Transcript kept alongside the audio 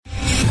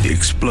The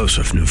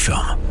explosive new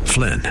film,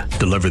 Flynn,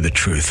 deliver the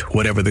truth,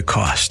 whatever the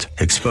cost,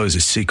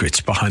 exposes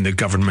secrets behind the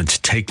government's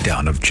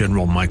takedown of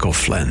General Michael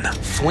Flynn.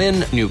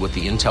 Flynn knew what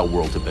the intel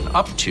world had been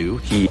up to.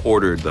 He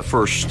ordered the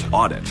first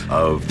audit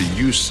of the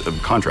use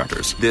of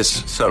contractors.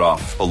 This set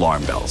off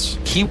alarm bells.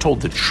 He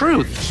told the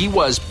truth. He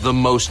was the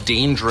most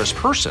dangerous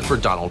person for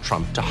Donald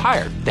Trump to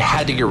hire. They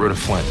had to get rid of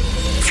Flynn.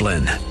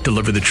 Flynn,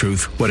 deliver the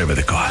truth, whatever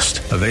the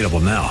cost. Available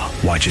now.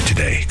 Watch it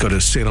today. Go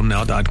to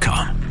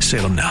salemnow.com.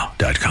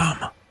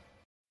 salemnow.com.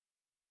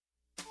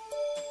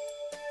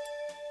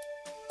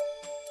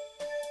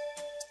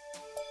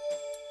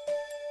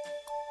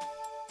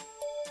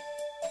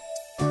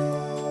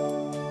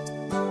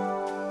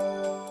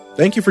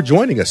 Thank you for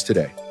joining us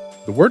today.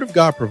 The Word of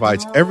God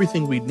provides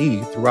everything we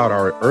need throughout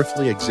our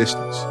earthly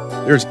existence.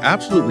 There's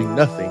absolutely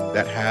nothing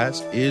that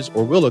has, is,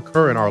 or will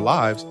occur in our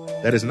lives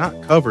that is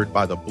not covered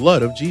by the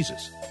blood of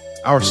Jesus.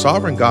 Our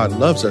sovereign God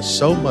loves us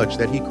so much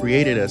that He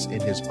created us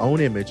in His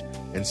own image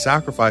and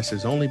sacrificed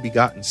His only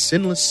begotten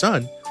sinless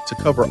Son to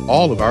cover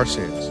all of our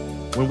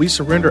sins. When we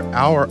surrender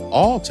our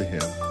all to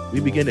Him,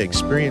 we begin to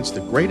experience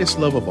the greatest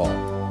love of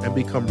all and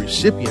become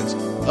recipients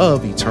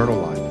of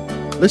eternal life.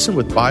 Listen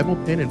with Bible,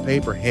 pen, and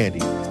paper handy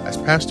as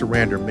Pastor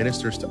Rander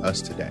ministers to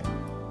us today.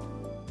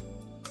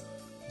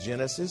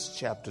 Genesis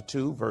chapter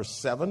 2, verse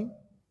 7,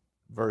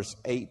 verse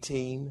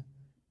 18,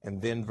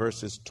 and then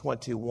verses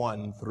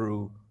 21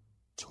 through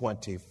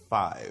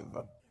 25.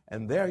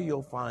 And there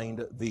you'll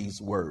find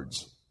these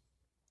words.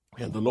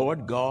 And the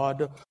Lord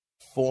God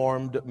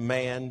formed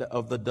man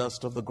of the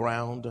dust of the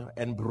ground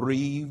and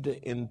breathed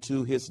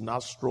into his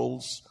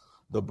nostrils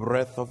the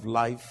breath of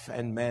life,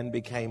 and man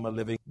became a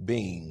living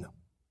being.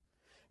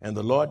 And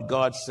the Lord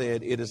God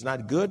said, it is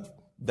not good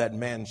that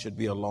man should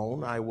be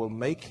alone. I will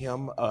make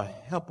him a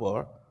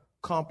helper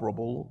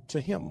comparable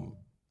to him.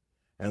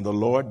 And the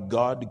Lord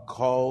God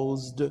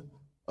caused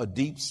a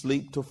deep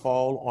sleep to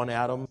fall on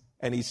Adam,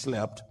 and he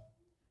slept.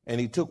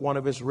 And he took one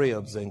of his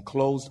ribs and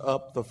closed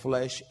up the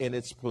flesh in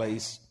its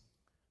place.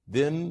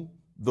 Then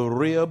the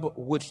rib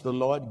which the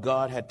Lord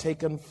God had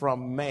taken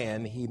from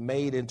man, he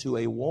made into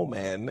a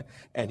woman,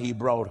 and he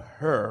brought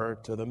her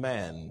to the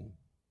man.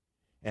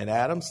 And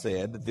Adam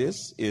said,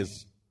 this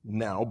is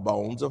now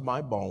bones of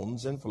my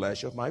bones and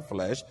flesh of my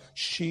flesh.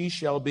 She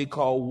shall be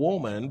called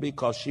woman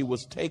because she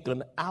was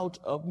taken out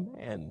of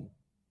man.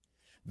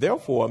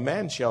 Therefore, a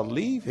man shall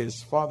leave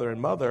his father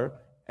and mother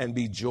and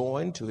be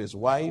joined to his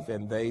wife,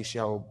 and they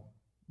shall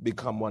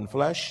become one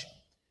flesh.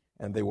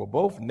 And they were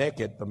both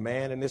naked, the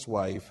man and his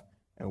wife,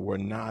 and were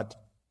not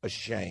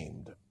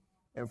ashamed.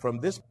 And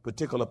from this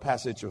particular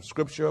passage of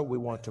Scripture, we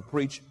want to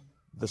preach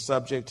the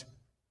subject,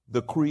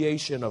 the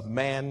creation of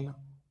man,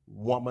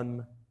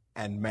 woman,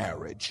 and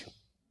marriage.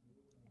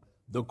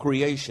 The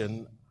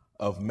creation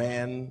of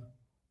man,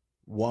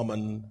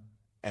 woman,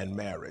 and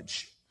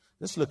marriage.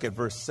 Let's look at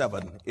verse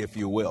 7, if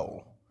you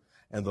will.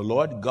 And the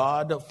Lord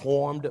God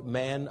formed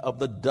man of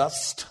the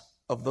dust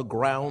of the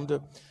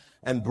ground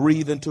and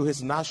breathed into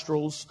his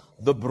nostrils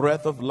the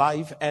breath of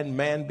life, and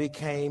man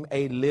became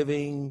a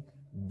living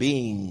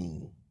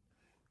being.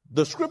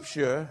 The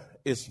Scripture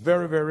is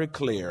very, very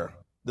clear.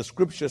 The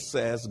Scripture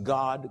says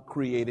God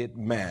created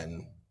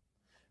man.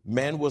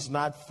 Man was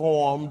not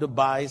formed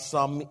by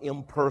some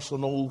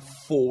impersonal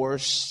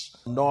force,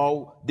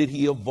 nor did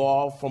he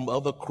evolve from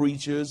other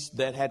creatures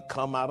that had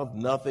come out of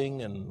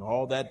nothing and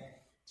all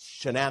that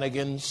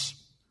shenanigans.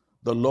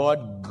 The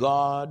Lord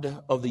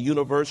God of the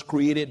universe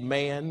created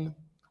man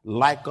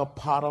like a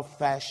potter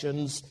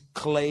fashions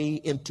clay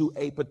into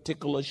a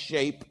particular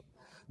shape.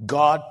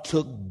 God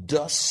took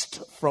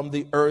dust from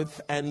the earth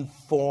and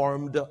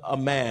formed a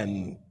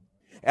man.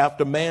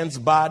 After man's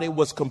body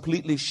was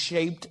completely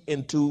shaped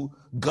into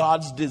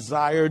God's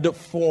desired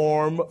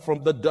form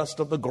from the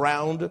dust of the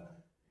ground,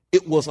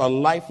 it was a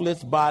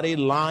lifeless body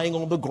lying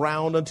on the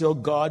ground until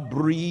God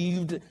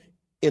breathed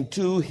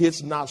into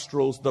his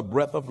nostrils the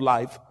breath of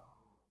life,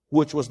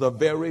 which was the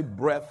very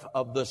breath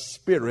of the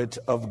Spirit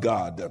of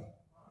God.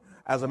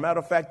 As a matter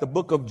of fact, the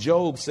book of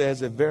Job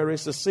says it very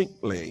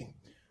succinctly.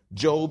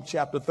 Job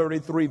chapter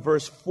 33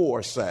 verse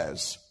 4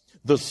 says,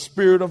 the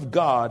Spirit of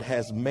God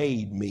has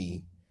made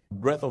me.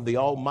 Breath of the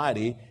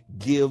Almighty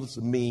gives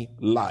me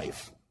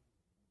life.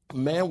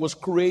 Man was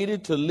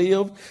created to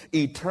live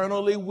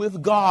eternally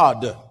with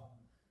God.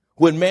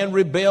 When man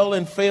rebelled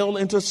and fell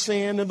into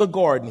sin in the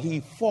garden, he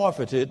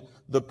forfeited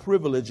the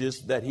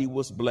privileges that he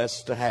was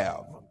blessed to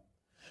have.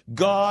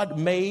 God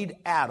made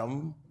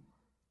Adam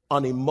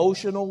an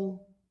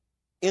emotional,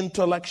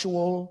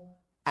 intellectual,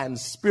 and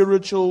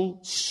spiritual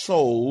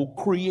soul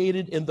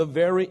created in the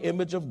very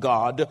image of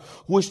God,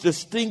 which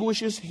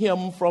distinguishes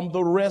him from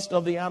the rest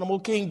of the animal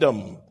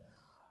kingdom.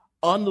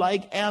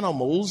 Unlike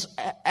animals,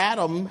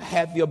 Adam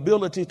had the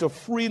ability to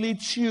freely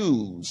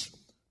choose,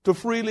 to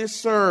freely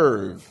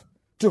serve,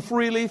 to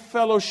freely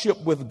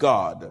fellowship with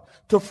God,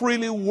 to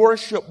freely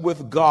worship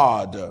with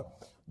God,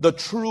 the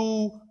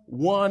true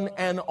one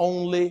and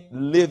only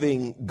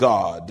living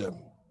God.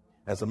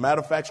 As a matter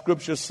of fact,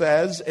 Scripture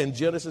says in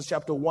Genesis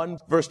chapter 1,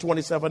 verse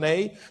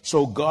 27a,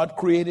 so God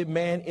created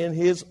man in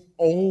his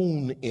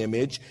own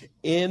image.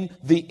 In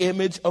the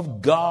image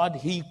of God,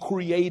 he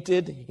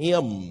created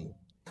him.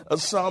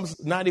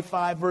 Psalms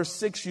 95 verse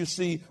 6, you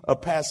see a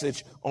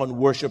passage on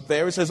worship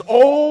there. It says,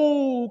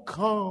 "Oh,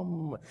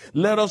 come,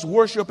 let us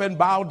worship and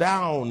bow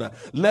down.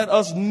 Let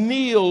us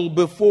kneel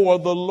before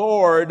the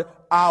Lord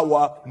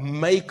our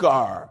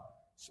Maker."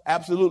 It's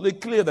absolutely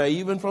clear there,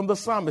 even from the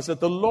psalmist, that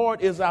the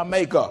Lord is our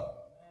Maker.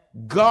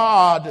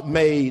 God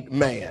made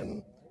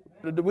man.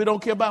 We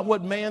don't care about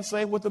what man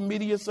says, what the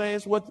media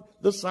says,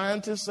 what the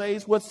scientist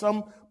says, what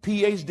some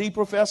PhD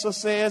professor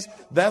says.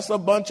 That's a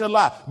bunch of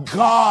lies.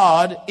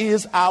 God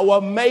is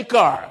our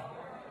Maker.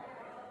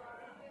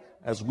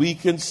 As we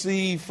can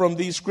see from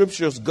these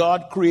scriptures,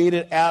 God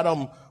created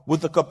Adam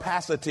with the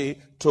capacity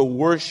to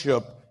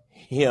worship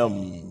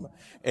him.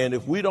 And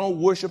if we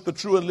don't worship the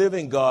true and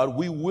living God,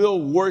 we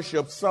will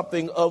worship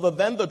something other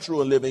than the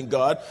true and living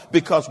God,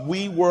 because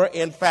we were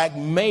in fact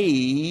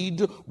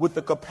made with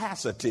the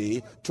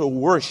capacity to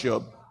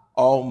worship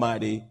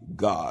Almighty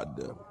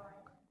God.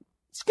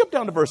 Skip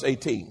down to verse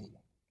 18.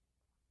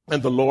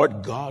 "And the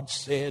Lord God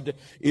said,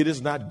 it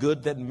is not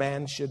good that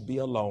man should be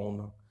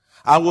alone.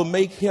 I will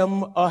make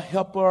him a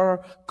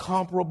helper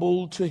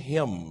comparable to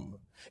him."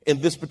 In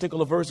this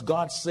particular verse,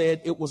 God said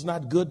it was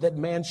not good that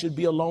man should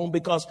be alone,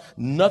 because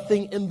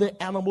nothing in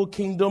the animal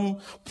kingdom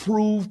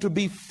proved to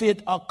be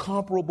fit or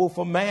comparable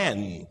for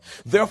man.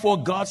 Therefore,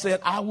 God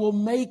said, I will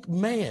make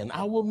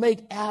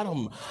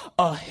Adam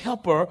a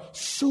helper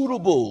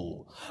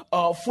suitable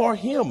for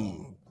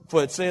him.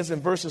 For it says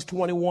in verses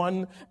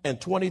 21 and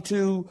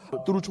 22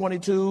 through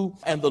 22,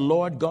 "And the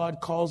Lord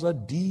God caused a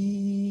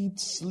deep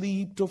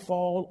sleep to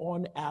fall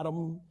on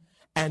Adam,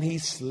 and he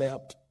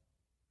slept.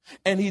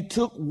 And he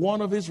took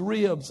one of his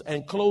ribs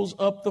and closed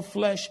up the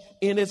flesh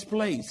in its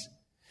place.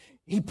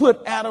 He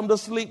put Adam to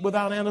sleep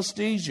without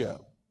anesthesia.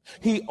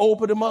 He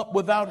opened him up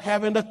without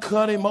having to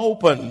cut him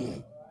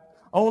open."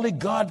 Only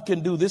God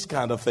can do this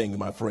kind of thing,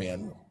 my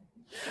friend.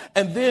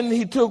 "And then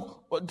he took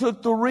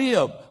the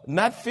rib,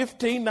 not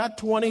 15, not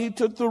 20. He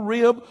took the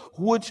rib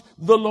which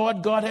the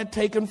Lord God had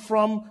taken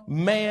from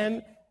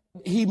man.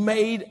 He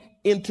made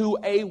into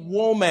a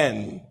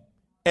woman,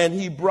 and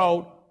he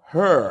brought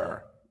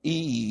her,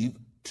 Eve,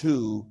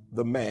 to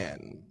the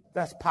man."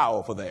 That's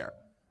powerful there.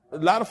 A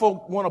lot of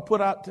folk want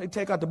to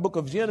take out the book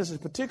of Genesis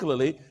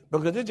particularly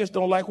because they just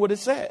don't like what it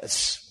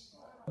says.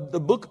 The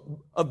book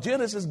of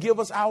Genesis gives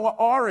us our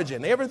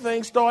origin.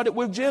 Everything started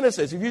with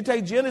Genesis. If you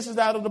take Genesis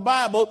out of the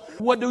Bible,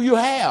 what do you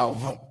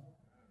have?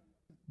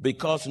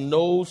 "Because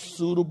no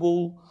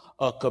suitable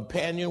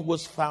companion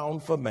was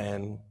found for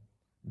man,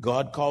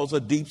 God caused a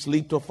deep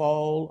sleep to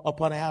fall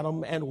upon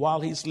Adam, and while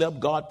he slept,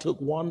 God took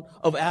one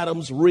of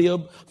Adam's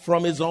rib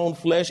from his own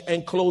flesh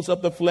and closed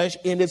up the flesh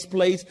in its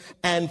place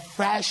and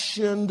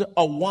fashioned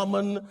a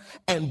woman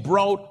and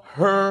brought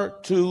her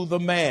to the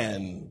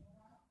man."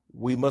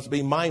 We must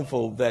be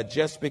mindful that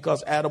just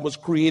because Adam was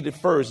created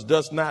first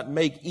does not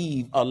make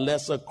Eve a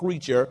lesser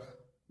creature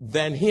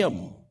than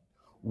him.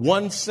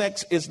 One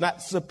sex is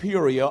not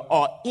superior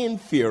or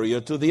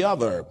inferior to the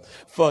other,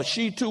 for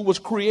she too was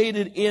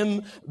created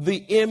in the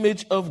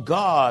image of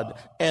God,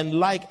 and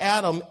like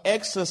Adam,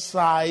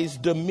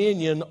 exercised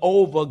dominion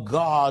over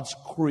God's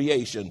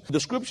creation. The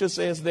scripture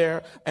says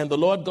there, "And the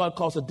Lord God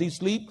caused a deep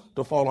sleep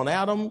to fall on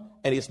Adam,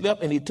 and he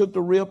slept, and he took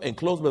the rib and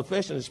closed the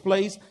flesh in its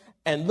place.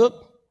 And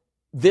look,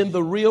 then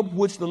the rib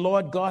which the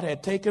Lord God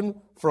had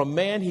taken from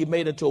man, he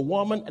made into a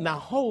woman." And now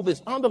hold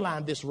this,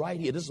 underline this right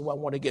here. This is what I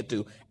want to get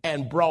to.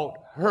 "And brought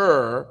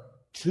her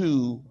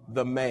to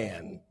the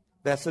man."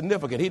 That's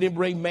significant. He didn't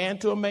bring man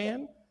to a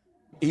man.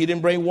 He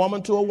didn't bring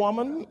woman to a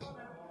woman.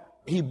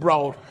 He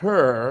brought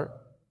her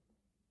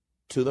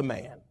to the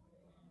man.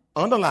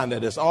 Underline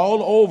that. It's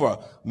all over.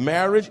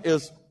 Marriage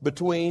is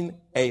between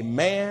a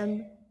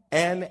man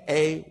and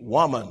a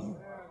woman,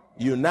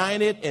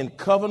 united in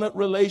covenant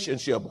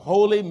relationship,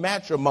 holy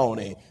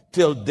matrimony,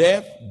 till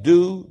death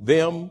do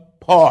them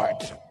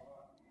part.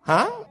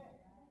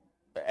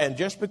 And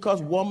just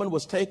because woman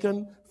was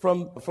taken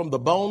from the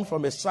bone,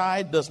 from his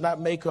side, does not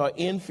make her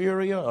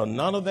inferior or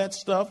none of that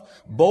stuff.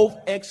 Both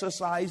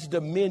exercise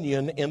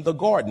dominion in the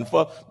garden.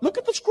 For look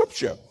at the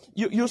scripture.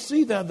 You'll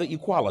see there the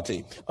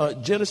equality.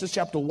 Genesis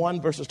chapter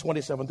 1, verses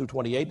 27 through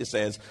 28, it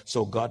says,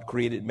 "So God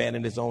created man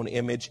in his own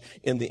image.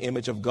 In the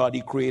image of God,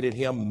 he created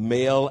him,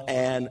 male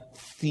and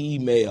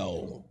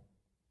female.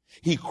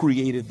 He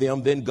created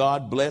them. Then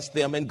God blessed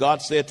them, and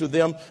God said to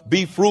them,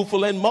 be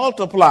fruitful and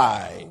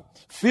multiply.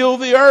 Fill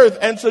the earth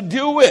and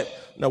subdue it."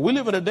 Now, we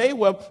live in a day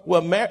where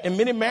in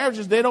many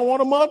marriages, they don't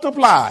want to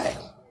multiply.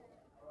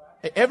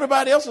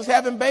 Everybody else is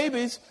having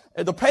babies,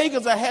 and the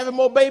pagans are having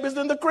more babies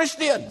than the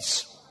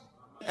Christians.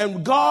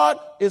 And God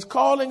is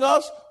calling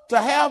us to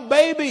have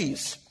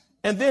babies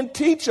and then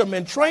teach them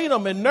and train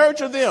them and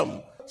nurture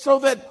them so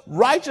that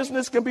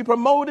righteousness can be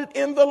promoted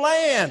in the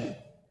land.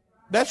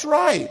 That's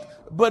right.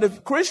 But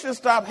if Christians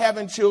stop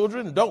having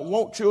children and don't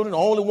want children,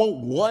 only want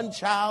one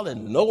child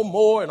and no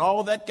more and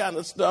all that kind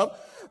of stuff,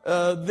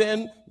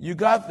 then you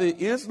got the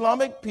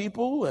Islamic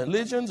people and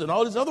religions and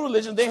all these other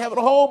religions. They have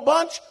a whole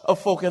bunch of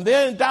folk, and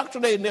they're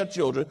indoctrinating their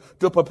children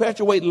to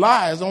perpetuate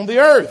lies on the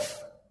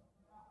earth.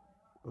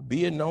 But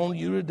be it known to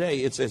you today,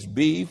 it says,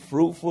 be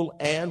fruitful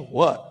and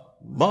what?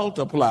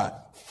 Multiply.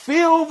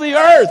 Fill the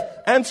earth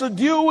and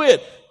subdue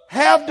it.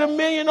 Have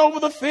dominion over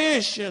the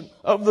fish and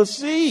of the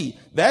sea.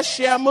 That's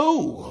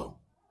Shamu.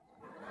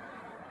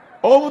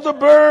 Over the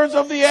birds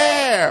of the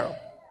air.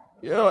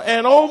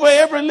 And over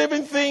every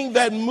living thing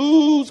that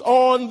moves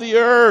on the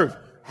earth.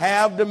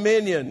 Have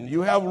dominion.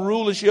 You have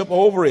rulership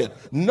over it.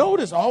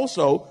 Notice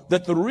also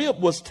that the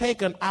rib was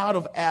taken out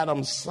of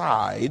Adam's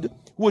side,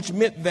 which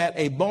meant that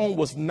a bone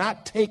was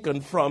not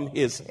taken from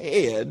his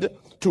head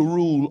to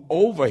rule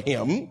over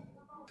him,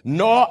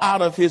 nor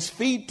out of his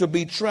feet to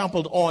be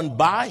trampled on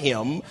by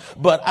him,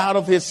 but out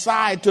of his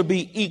side to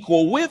be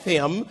equal with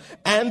him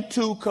and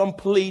to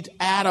complete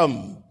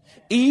Adam.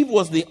 Eve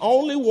was the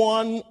only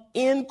one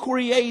in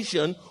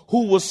creation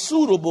who was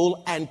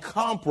suitable and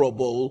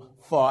comparable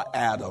for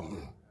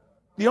Adam.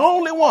 The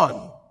only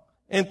one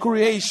in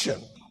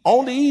creation.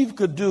 Only Eve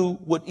could do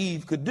what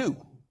Eve could do.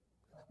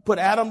 Put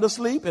Adam to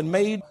sleep and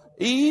made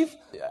Eve.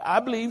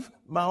 I believe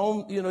my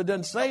own, it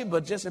doesn't say,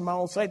 but just in my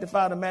own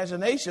sanctified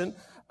imagination,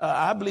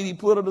 I believe he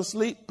put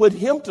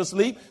him to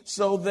sleep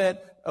so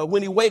that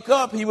when he wake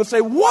up, he would say,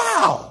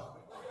 wow.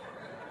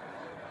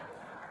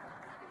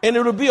 And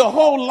it would be a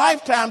whole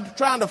lifetime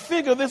trying to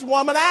figure this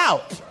woman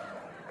out.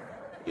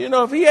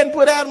 If he hadn't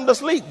put Adam to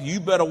sleep, you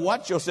better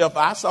watch yourself.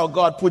 I saw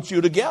God put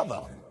you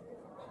together.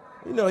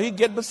 He'd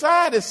get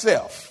beside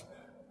himself.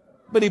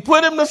 But he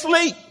put him to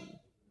sleep.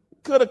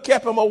 Could have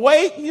kept him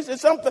awake. He said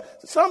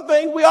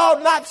something we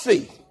ought not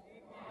see.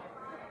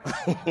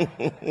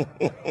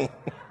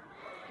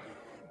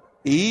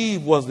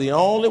 Eve was the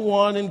only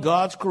one in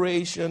God's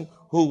creation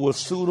who was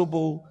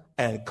suitable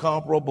and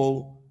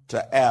comparable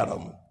to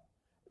Adam.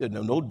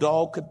 No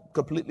dog could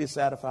completely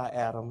satisfy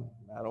Adam.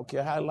 I don't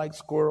care how he likes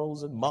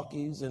squirrels and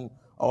monkeys and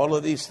all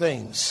of these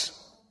things.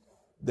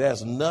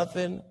 There's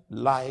nothing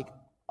like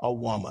a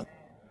woman.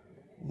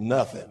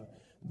 Nothing.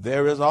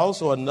 There is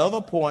also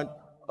another point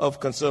of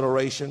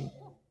consideration.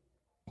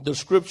 The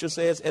scripture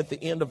says at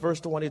the end of verse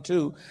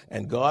 22,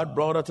 and God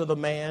brought her to the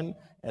man,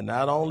 and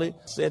not only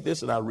said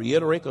this, and I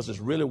reiterate because it's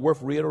really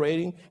worth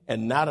reiterating,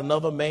 and not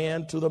another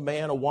man to the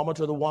man, a woman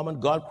to the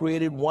woman. God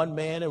created one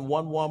man and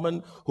one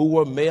woman who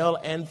were male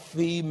and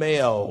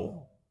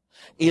female.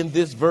 In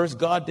this verse,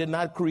 God did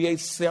not create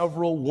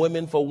several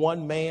women for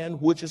one man,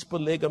 which is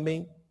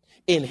polygamy.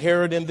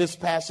 Inherent in this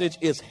passage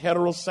is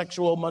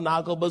heterosexual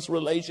monogamous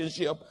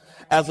relationship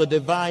as a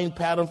divine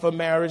pattern for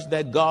marriage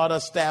that God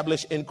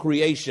established in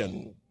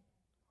creation.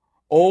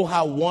 Oh,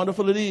 how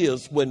wonderful it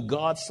is when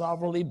God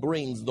sovereignly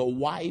brings the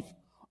wife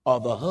or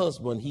the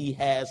husband he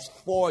has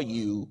for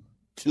you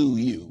to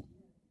you.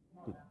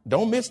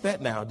 Don't miss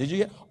that now. Did you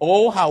hear?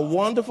 Oh, how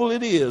wonderful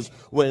it is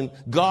when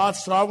God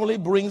sovereignly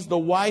brings the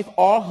wife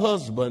or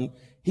husband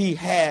he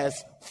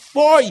has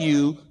for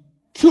you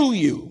to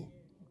you.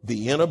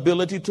 The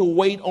inability to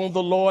wait on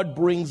the Lord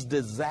brings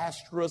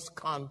disastrous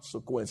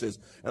consequences.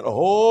 And a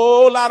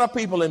whole lot of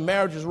people in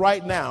marriages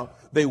right now,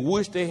 they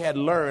wish they had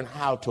learned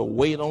how to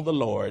wait on the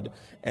Lord.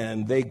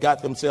 And they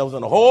got themselves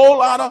in a whole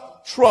lot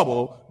of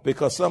trouble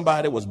because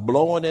somebody was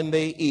blowing in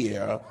their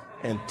ear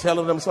and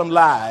telling them some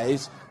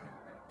lies.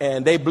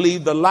 And they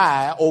believed the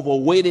lie over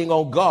waiting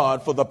on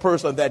God for the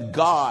person that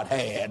God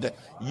had.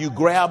 You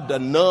grabbed a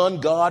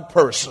non-God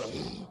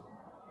person.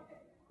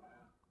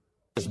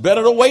 It's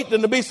better to wait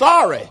than to be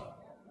sorry.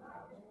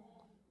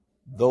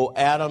 Though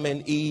Adam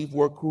and Eve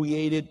were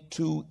created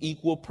two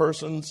equal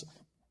persons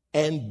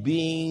and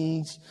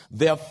beings,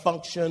 their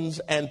functions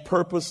and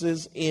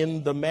purposes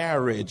in the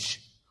marriage,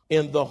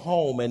 in the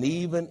home, and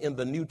even in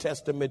the New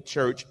Testament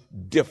church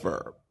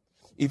differ.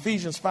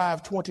 Ephesians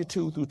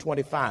 5:22 through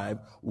 25,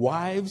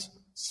 wives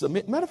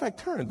submit. Matter of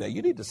fact, turn there.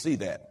 You need to see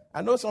that.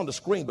 I know it's on the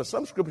screen, but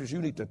some scriptures you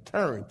need to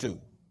turn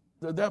to.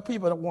 There are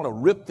people that want to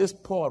rip this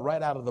part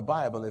right out of the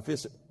Bible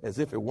as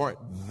if it weren't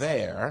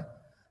there.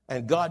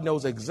 And God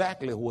knows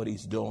exactly what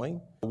he's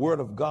doing. The word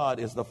of God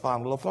is the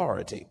final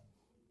authority.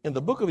 In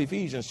the book of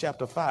Ephesians,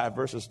 chapter 5,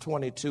 verses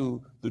 22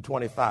 through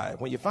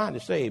 25, when you find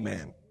it, say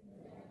amen.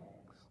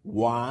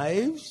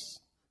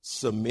 Wives,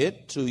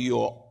 submit to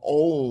your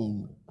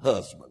own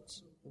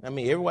husbands. I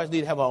mean, everybody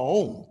needs to have our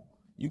own.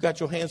 You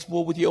got your hands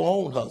full with your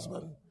own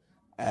husband.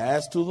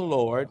 As to the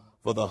Lord,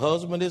 for the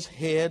husband is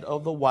head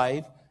of the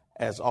wife,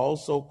 as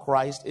also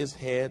Christ is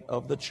head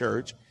of the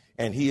church,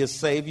 and he is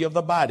Savior of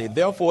the body.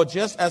 Therefore,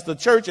 just as the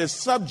church is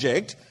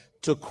subject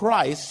to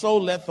Christ, so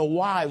let the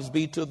wives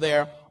be to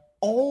their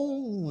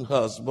own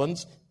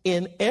husbands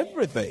in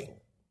everything.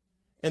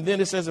 And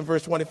then it says in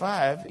verse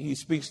 25, he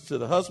speaks to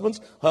the husbands.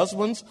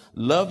 Husbands,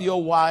 love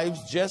your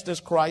wives just as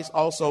Christ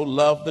also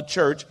loved the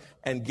church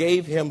and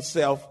gave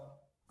himself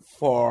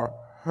for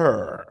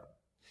her.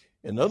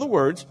 In other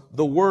words,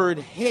 the word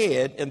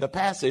head in the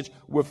passage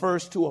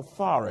refers to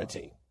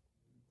authority.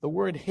 The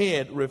word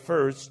head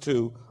refers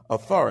to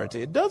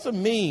authority. It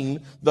doesn't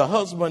mean the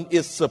husband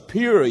is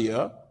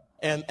superior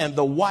and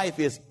the wife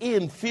is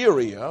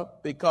inferior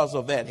because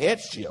of that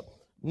headship.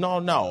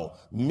 No.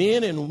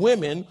 Men and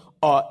women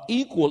are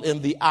equal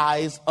in the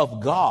eyes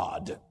of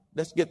God.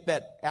 Let's get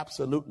that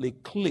absolutely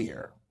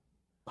clear.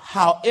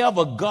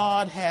 However,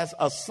 God has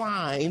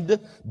assigned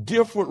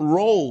different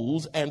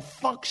roles and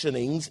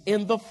functionings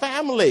in the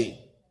family.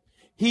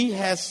 He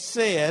has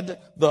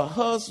said the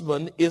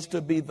husband is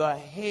to be the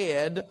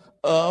head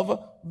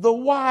of the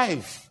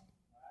wife.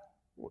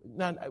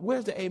 Now,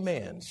 where's the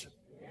amens?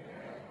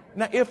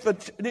 Now,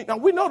 now,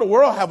 we know the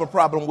world have a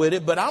problem with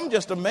it, but I'm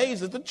just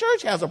amazed that the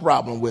church has a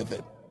problem with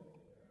it.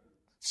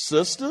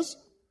 Sisters,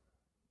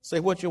 say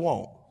what you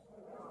want.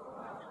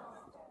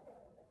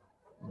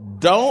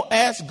 Don't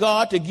ask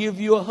God to give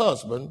you a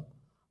husband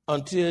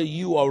until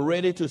you are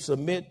ready to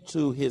submit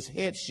to his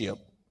headship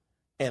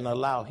and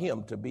allow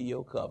him to be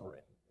your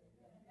covering.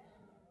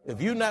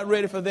 If you're not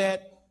ready for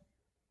that,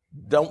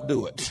 don't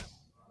do it.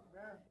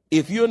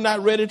 If you're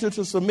not ready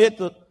to submit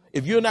to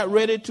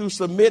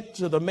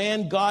the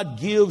man God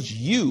gives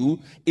you,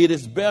 it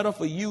is better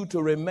for you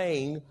to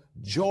remain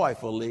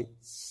joyfully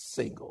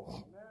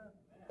single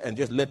and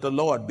just let the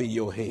Lord be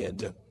your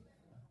head.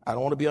 I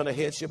don't want to be on the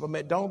headship of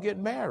man. Don't get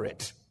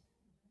married.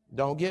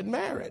 Don't get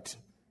married.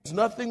 There's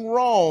nothing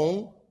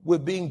wrong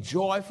with being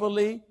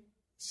joyfully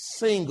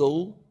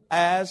single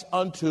as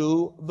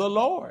unto the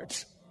Lord.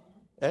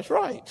 That's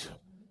right.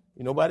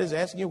 Nobody's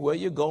asking you where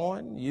you're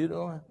going,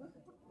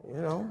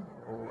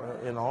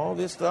 and all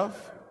this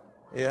stuff.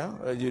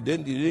 Yeah, you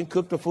didn't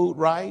cook the food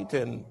right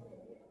and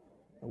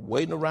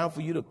waiting around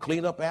for you to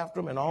clean up after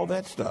them and all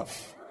that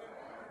stuff.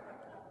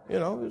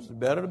 It's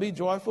better to be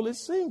joyfully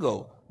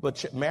single.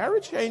 But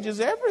marriage changes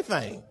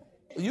everything.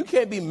 You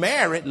can't be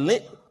married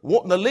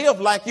wanting to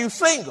live like you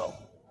single.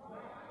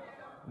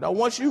 Now,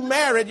 once you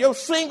married, your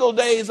single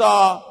days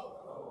are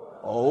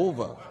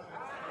over.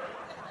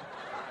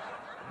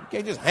 You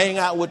can't just hang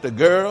out with the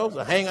girls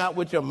or hang out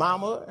with your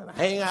mama and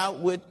hang out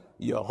with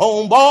your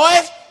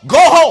homeboys. Go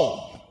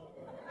home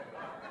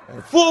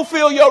and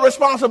fulfill your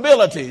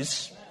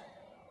responsibilities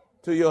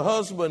to your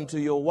husband, to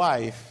your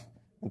wife,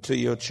 and to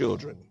your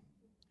children.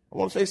 I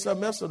want to say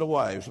something else to the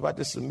wives about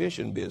this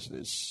submission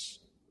business.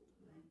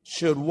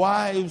 Should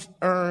wives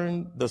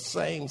earn the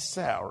same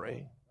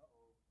salary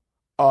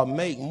or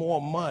make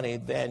more money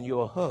than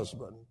your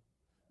husband,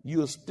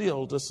 you're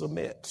still to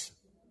submit.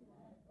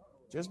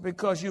 Just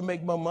because you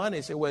make more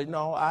money, say, well,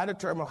 no, I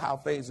determine how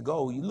things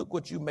go. You look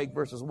what you make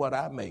versus what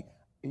I make.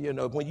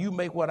 When you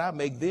make what I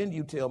make, then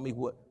you tell me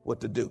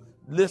what to do.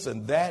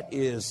 Listen, that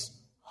is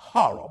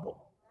horrible.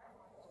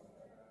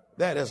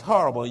 That is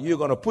horrible. You're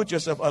going to put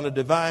yourself under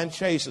divine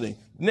chastening.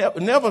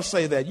 Never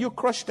say that. You'll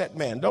crush that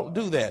man. Don't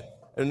do that.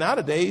 And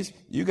nowadays,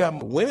 you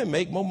got women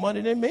make more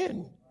money than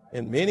men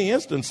in many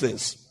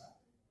instances.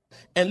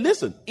 And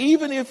listen,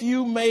 even if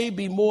you may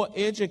be more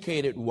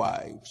educated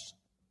wives,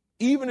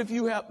 even if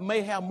you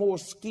may have more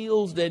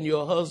skills than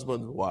your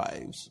husband's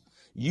wives,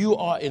 you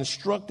are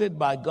instructed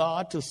by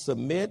God to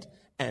submit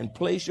and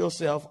place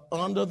yourself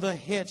under the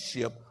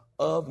headship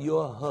of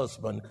your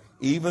husband,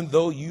 even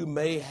though you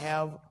may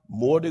have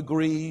more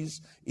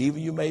degrees,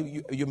 even you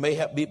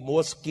may be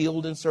more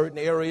skilled in certain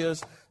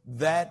areas.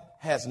 That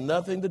has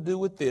nothing to do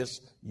with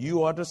this.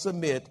 You are to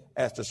submit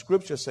as the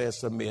scripture says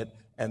submit,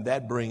 and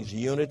that brings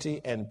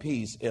unity and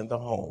peace in the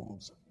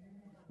homes.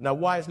 Now,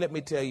 wives, let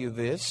me tell you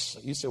this.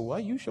 You say, well,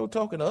 you sure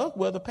talking to us?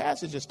 Well, the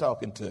passage is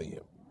talking to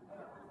you.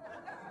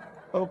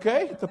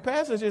 Okay? The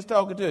passage is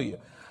talking to you.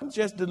 I'm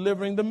just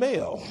delivering the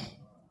mail.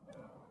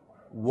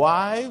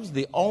 Wives,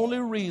 the only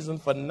reason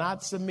for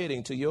not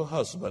submitting to your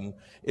husband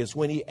is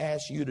when he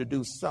asks you to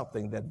do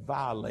something that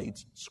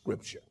violates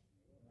Scripture.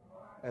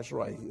 That's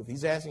right. If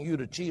he's asking you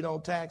to cheat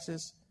on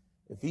taxes,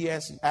 if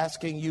he's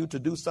asking you to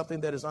do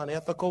something that is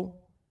unethical,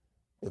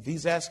 if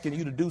he's asking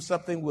you to do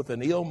something with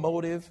an ill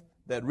motive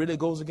that really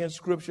goes against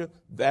Scripture,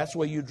 that's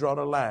where you draw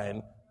the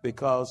line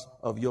because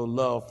of your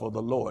love for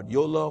the Lord.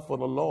 Your love for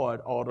the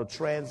Lord ought to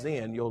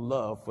transcend your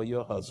love for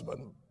your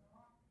husband.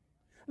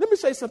 Let me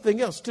say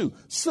something else, too.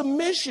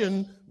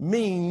 Submission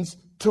means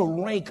to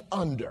rank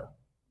under.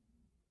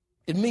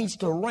 It means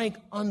to rank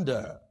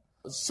under.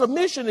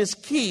 Submission is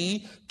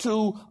key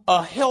to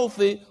a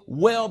healthy,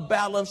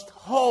 well-balanced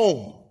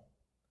home.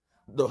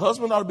 The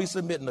husband ought to be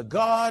submitting to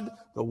God.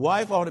 The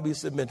wife ought to be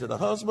submitting to the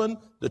husband.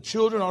 The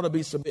children ought to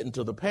be submitting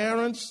to the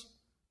parents.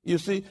 You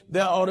see,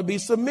 there ought to be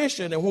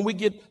submission. And when we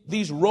get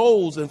these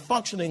roles and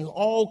functioning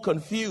all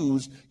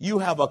confused, you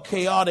have a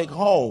chaotic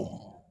home.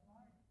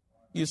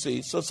 You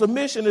see, so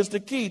submission is the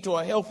key to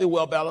a healthy,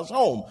 well-balanced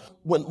home.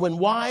 When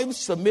wives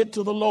submit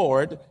to the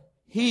Lord,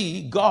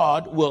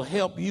 God, will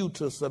help you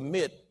to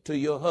submit to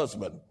your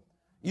husband.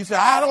 You say,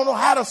 I don't know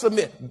how to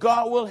submit.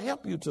 God will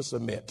help you to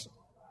submit.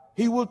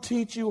 He will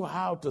teach you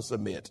how to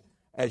submit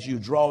as you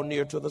draw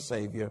near to the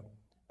Savior,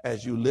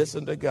 as you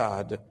listen to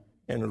God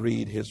and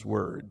read his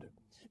word.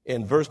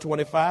 In verse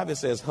 25, it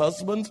says,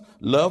 husbands,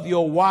 love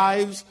your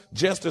wives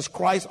just as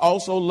Christ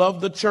also loved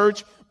the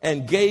church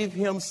and gave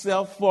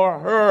himself for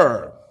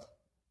her.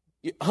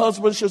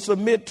 Husbands should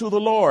submit to the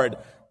Lord.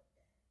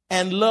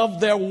 and love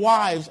their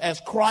wives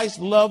as Christ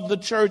loved the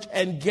church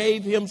and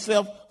gave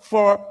himself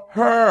for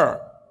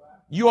her.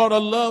 You ought to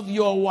love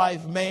your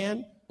wife,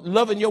 man.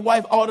 Loving your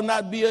wife ought to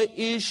not be an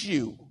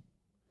issue.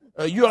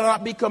 You ought to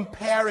not be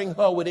comparing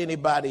her with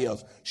anybody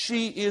else.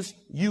 She is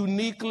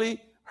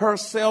uniquely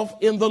herself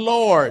in the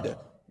Lord.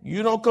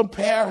 You don't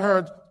compare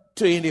her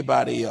to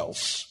anybody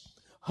else.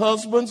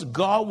 Husbands,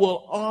 God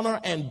will honor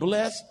and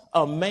bless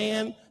a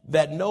man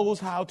that knows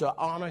how to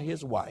honor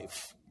his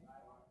wife.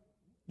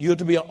 You're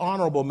to be an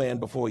honorable man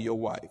before your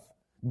wife.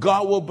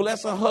 God will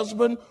bless a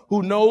husband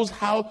who knows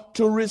how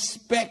to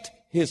respect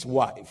his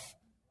wife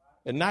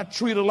and not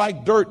treat her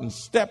like dirt and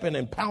stepping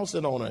and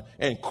pouncing on her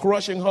and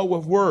crushing her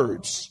with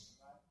words.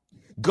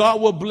 God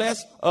will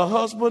bless a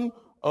husband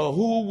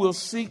who will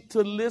seek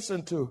to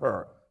listen to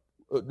her,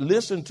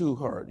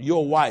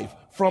 your wife,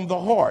 from the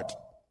heart.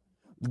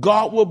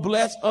 God will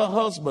bless a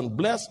husband,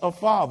 bless a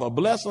father,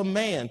 bless a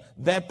man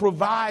that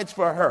provides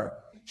for her.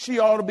 She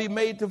ought to be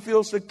made to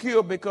feel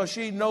secure because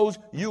she knows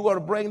you're going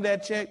to bring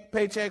that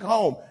paycheck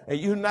home and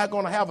you're not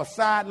going to have a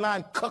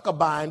sideline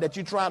cuckabine that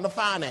you're trying to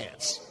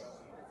finance.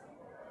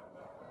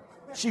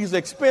 She's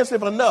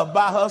expensive enough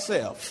by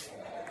herself.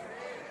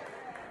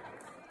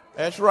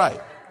 That's right.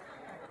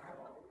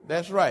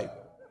 That's right.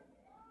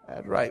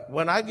 That's right.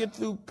 When I get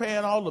through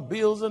paying all the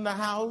bills in the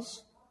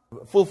house,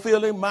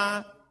 fulfilling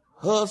my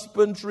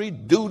husbandry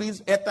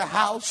duties at the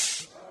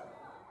house,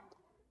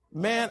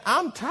 man,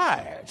 I'm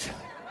tired.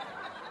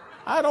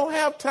 I don't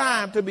have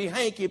time to be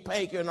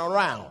hanky-pankying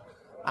around.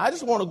 I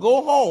just want to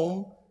go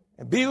home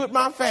and be with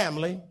my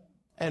family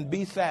and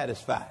be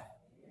satisfied.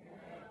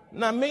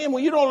 Now, man,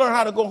 when you don't learn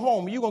how to go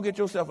home, you're going to get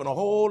yourself in a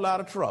whole lot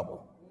of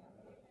trouble.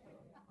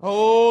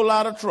 Whole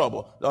lot of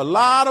trouble. A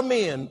lot of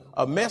men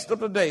are messed up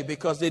today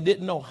because they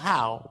didn't know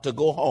how to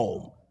go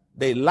home.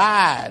 They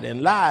lied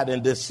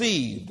and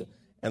deceived,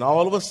 and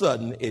all of a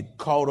sudden it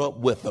caught up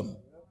with them.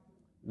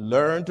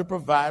 Learn to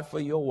provide for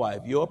your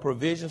wife. Your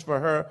provisions for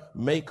her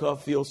make her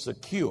feel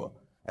secure.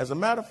 As a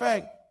matter of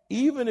fact,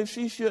 even if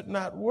she should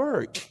not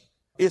work,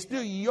 it's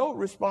still your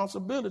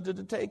responsibility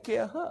to take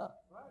care of her.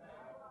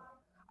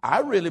 I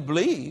really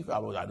believe, I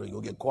know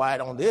you'll get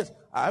quiet on this,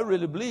 I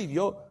really believe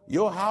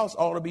your house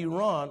ought to be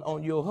run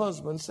on your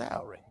husband's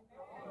salary.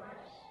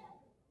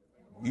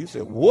 You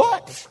said,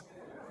 what?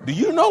 Do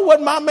you know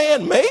what my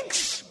man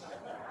makes?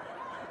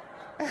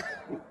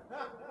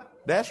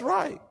 That's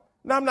right.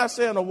 Now, I'm not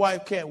saying a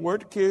wife can't work.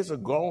 The kids are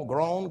gone,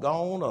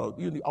 or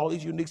all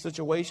these unique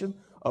situations.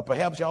 Or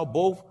perhaps y'all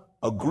both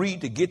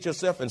agreed to get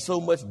yourself in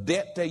so much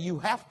debt that you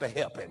have to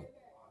help him.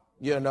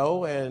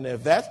 And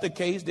if that's the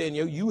case, then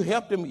you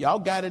helped him. Y'all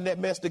got in that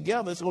mess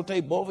together. It's going to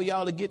take both of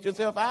y'all to get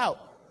yourself out.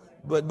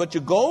 But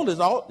your goal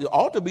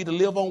ought to be to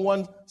live on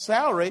one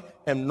salary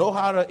and know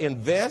how to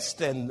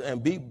invest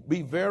and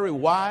be very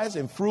wise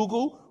and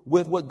frugal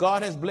with what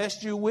God has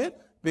blessed you with.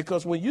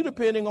 Because when you're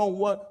depending on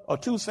one or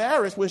two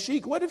salaries,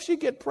 what if she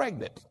get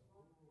pregnant?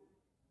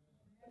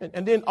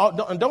 And then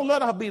don't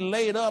let her be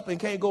laid up and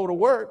can't go to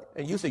work.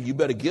 And you say, you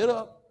better get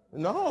up.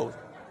 No,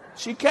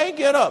 she can't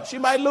get up. She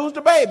might lose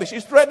the baby.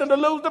 She's threatening to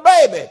lose the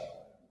baby.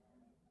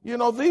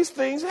 These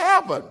things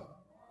happen.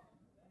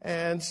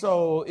 And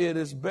so it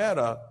is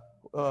better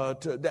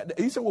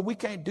he said, well, we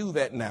can't do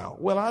that now.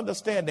 Well, I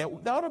understand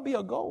that. That ought to be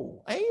a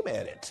goal. Aim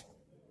at it.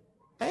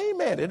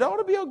 Aim at it. It ought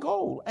to be a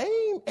goal.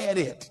 Aim at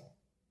it.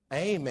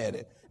 Aim at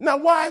it. Now,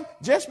 why?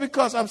 Just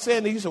because I'm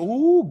saying that, you say,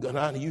 ooh,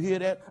 honey, you hear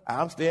that?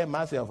 I'm staying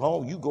myself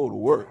home. You go to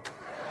work.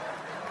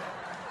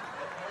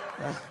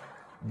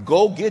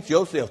 Go get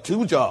yourself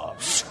 2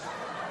 jobs.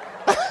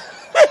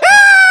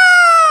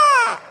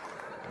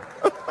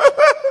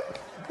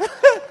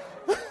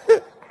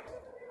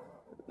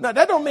 Now,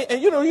 that don't mean,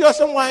 and you got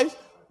some wives,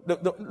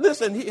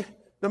 listen,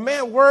 the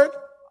man worked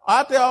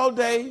out there all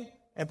day,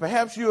 and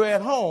perhaps you're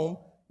at home.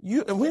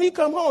 And when he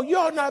come home, you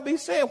ought not be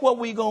saying what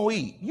we going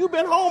to eat. You've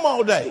been home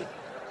all day.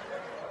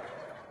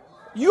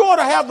 You ought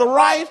to have the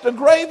rice, the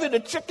gravy, the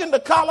chicken, the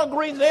collard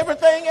greens, and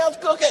everything else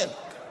cooking.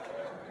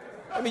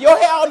 I mean, your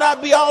hair ought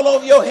not be all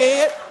over your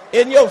head,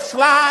 in your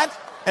slides,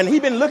 and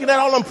he been looking at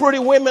all them pretty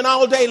women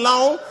all day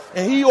long,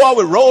 and you all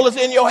with rollers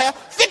in your hair.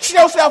 Fix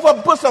yourself up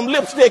and put some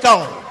lipstick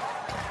on.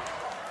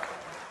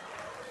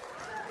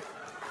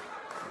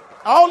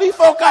 All these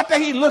folk out there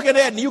he looking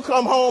at, and you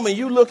come home and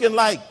you looking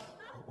like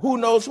who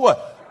knows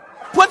what.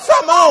 Put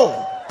some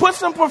on. Put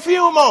some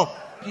perfume on.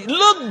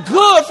 Look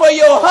good for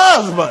your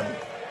husband.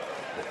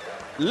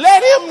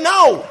 Let him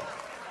know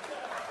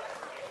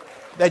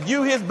that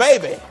you his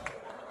baby.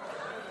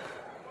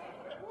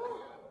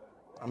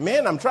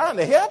 Man, I'm trying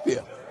to help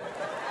you.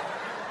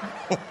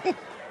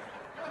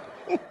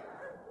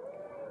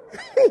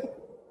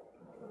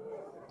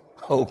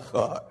 Oh,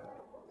 God.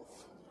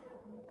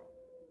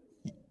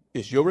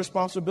 It's your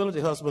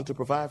responsibility, husband, to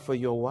provide for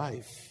your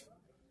wife.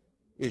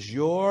 It's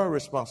your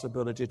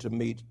responsibility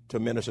to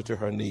minister to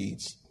her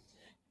needs.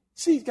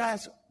 See,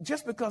 guys,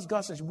 just because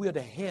God says we're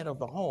the head of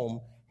the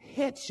home,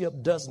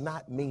 headship does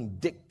not mean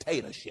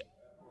dictatorship.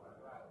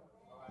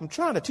 I'm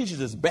trying to teach you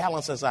this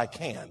balance as I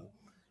can.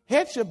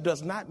 Headship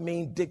does not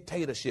mean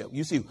dictatorship.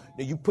 You see,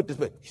 you put this,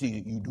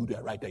 see, you do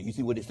that right there. You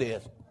see what it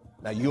says?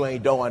 Now, you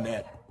ain't doing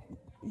that.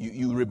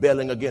 You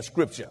rebelling against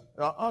Scripture.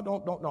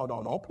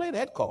 Don't play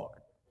that card.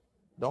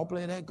 Don't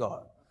play that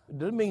card. It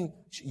doesn't mean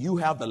you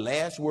have the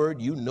last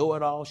word. You know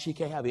it all. She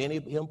can't have any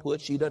input.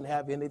 She doesn't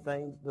have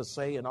anything to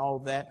say and all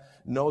that.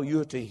 No,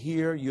 you're to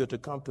hear. You're to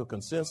come to a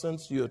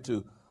consensus. You're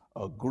to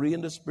agree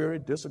in the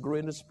Spirit, disagree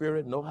in the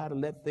Spirit, know how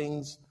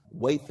to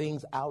weigh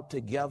things out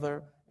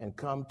together and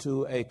come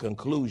to a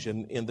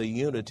conclusion in the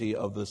unity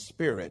of the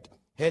Spirit.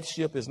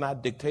 Headship is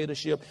not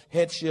dictatorship.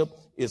 Headship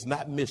is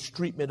not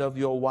mistreatment of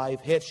your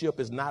wife. Headship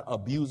is not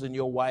abusing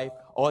your wife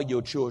or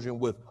your children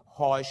with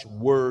harsh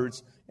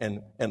words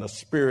and a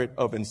spirit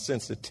of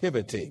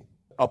insensitivity.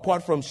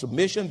 Apart from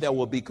submission, there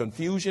will be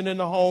confusion in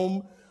the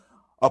home.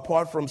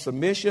 Apart from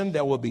submission,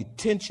 there will be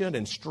tension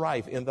and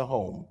strife in the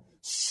home.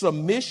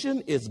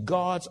 Submission is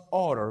God's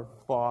order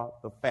for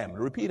the family.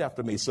 Repeat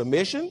after me.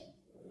 Submission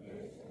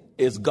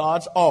is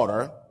God's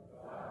order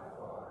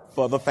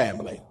for the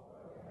family.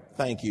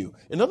 Thank you.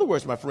 In other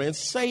words, my friends,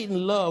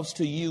 Satan loves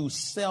to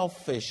use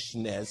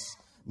selfishness,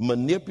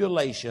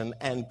 manipulation,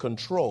 and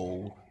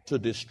control to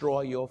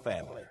destroy your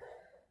family.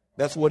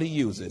 That's what he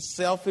uses.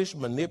 Selfish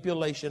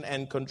manipulation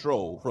and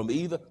control from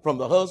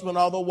the husband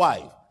or the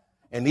wife,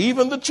 and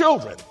even the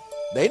children.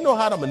 They know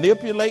how to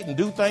manipulate and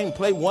do things,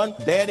 play one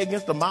daddy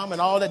against the mom and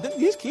all that.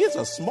 These kids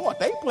are smart.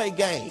 They play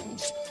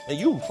games, and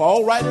you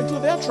fall right into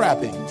their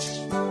trappings.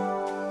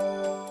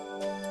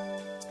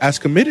 As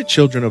committed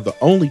children of the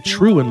only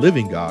true and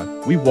living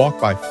God, we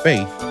walk by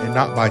faith and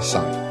not by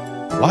sight.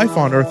 Life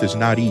on earth is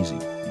not easy.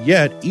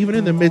 Yet, even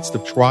in the midst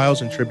of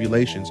trials and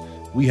tribulations,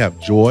 we have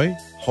joy,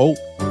 hope,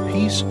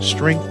 peace,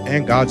 strength,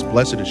 and God's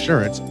blessed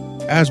assurance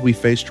as we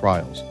face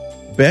trials.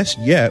 Best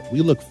yet,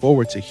 we look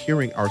forward to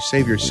hearing our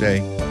Savior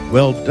say,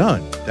 "Well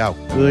done, thou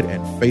good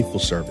and faithful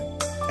servant,"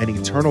 and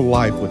eternal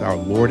life with our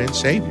Lord and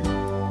Savior.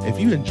 If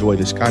you enjoy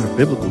this kind of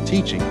biblical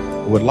teaching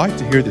or would like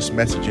to hear this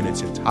message in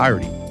its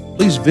entirety,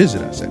 please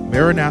visit us at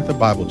Maranatha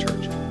Bible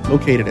Church,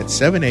 located at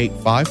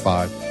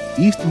 7855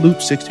 East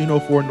Loop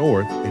 1604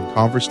 North in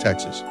Converse,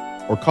 Texas,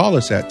 or call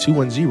us at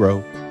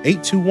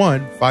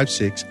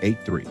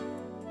 210-821-5683.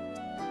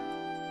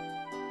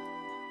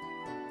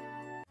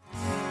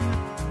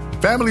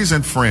 Families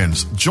and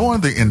friends,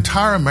 join the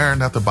entire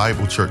Maranatha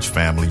Bible Church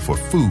family for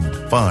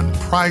food, fun,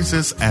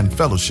 prizes, and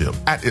fellowship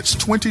at its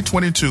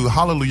 2022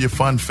 Hallelujah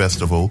Fun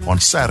Festival on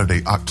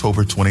Saturday,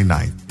 October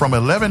 29th from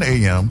 11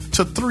 a.m.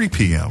 to 3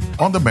 p.m.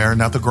 on the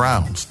Maranatha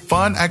grounds.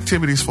 Fun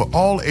activities for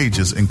all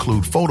ages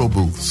include photo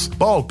booths,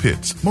 ball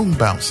pits, moon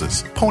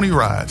bounces, pony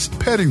rides,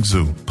 petting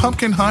zoo,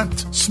 pumpkin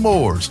hunt,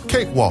 s'mores,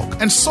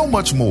 cakewalk, and so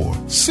much more.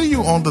 See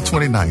you on the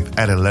 29th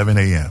at 11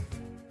 a.m.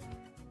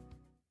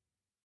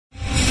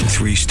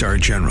 3-star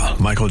General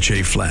Michael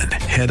J. Flynn,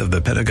 head of the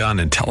Pentagon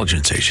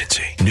Intelligence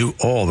Agency, knew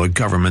all the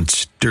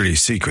government's dirty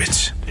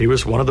secrets. He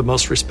was one of the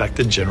most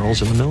respected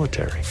generals in the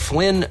military.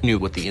 Flynn knew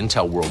what the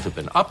intel world had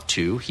been up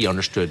to. He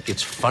understood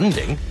its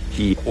funding.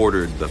 He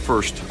ordered the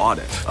first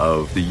audit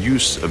of the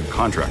use of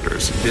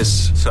contractors.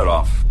 This set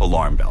off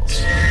alarm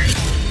bells.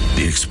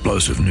 The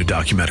explosive new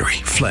documentary,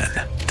 Flynn,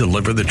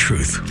 Deliver the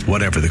Truth,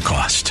 Whatever the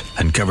Cost,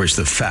 uncovers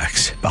the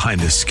facts behind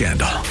this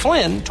scandal.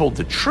 Flynn told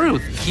the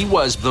truth. He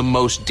was the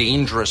most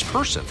dangerous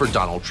person for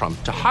Donald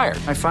Trump to hire.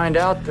 I find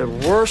out the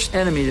worst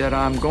enemy that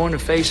I'm going to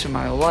face in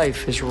my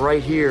life is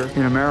right here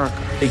in America.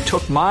 They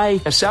took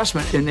my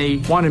assessment and they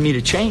wanted me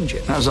to change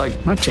it. And I was like,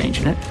 I'm not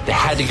changing it. They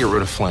had to get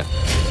rid of Flynn.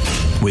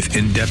 With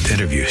in-depth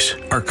interviews,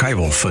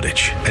 archival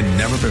footage, and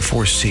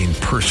never-before-seen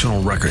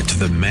personal records of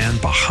the man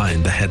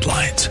behind the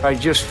headlines. I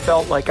just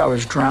felt like I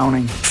was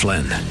drowning.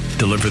 Flynn,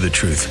 Deliver the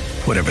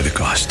Truth, Whatever the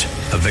Cost.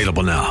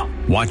 Available now.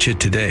 Watch it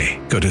today.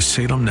 Go to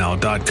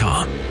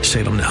salemnow.com.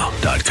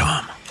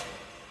 salemnow.com.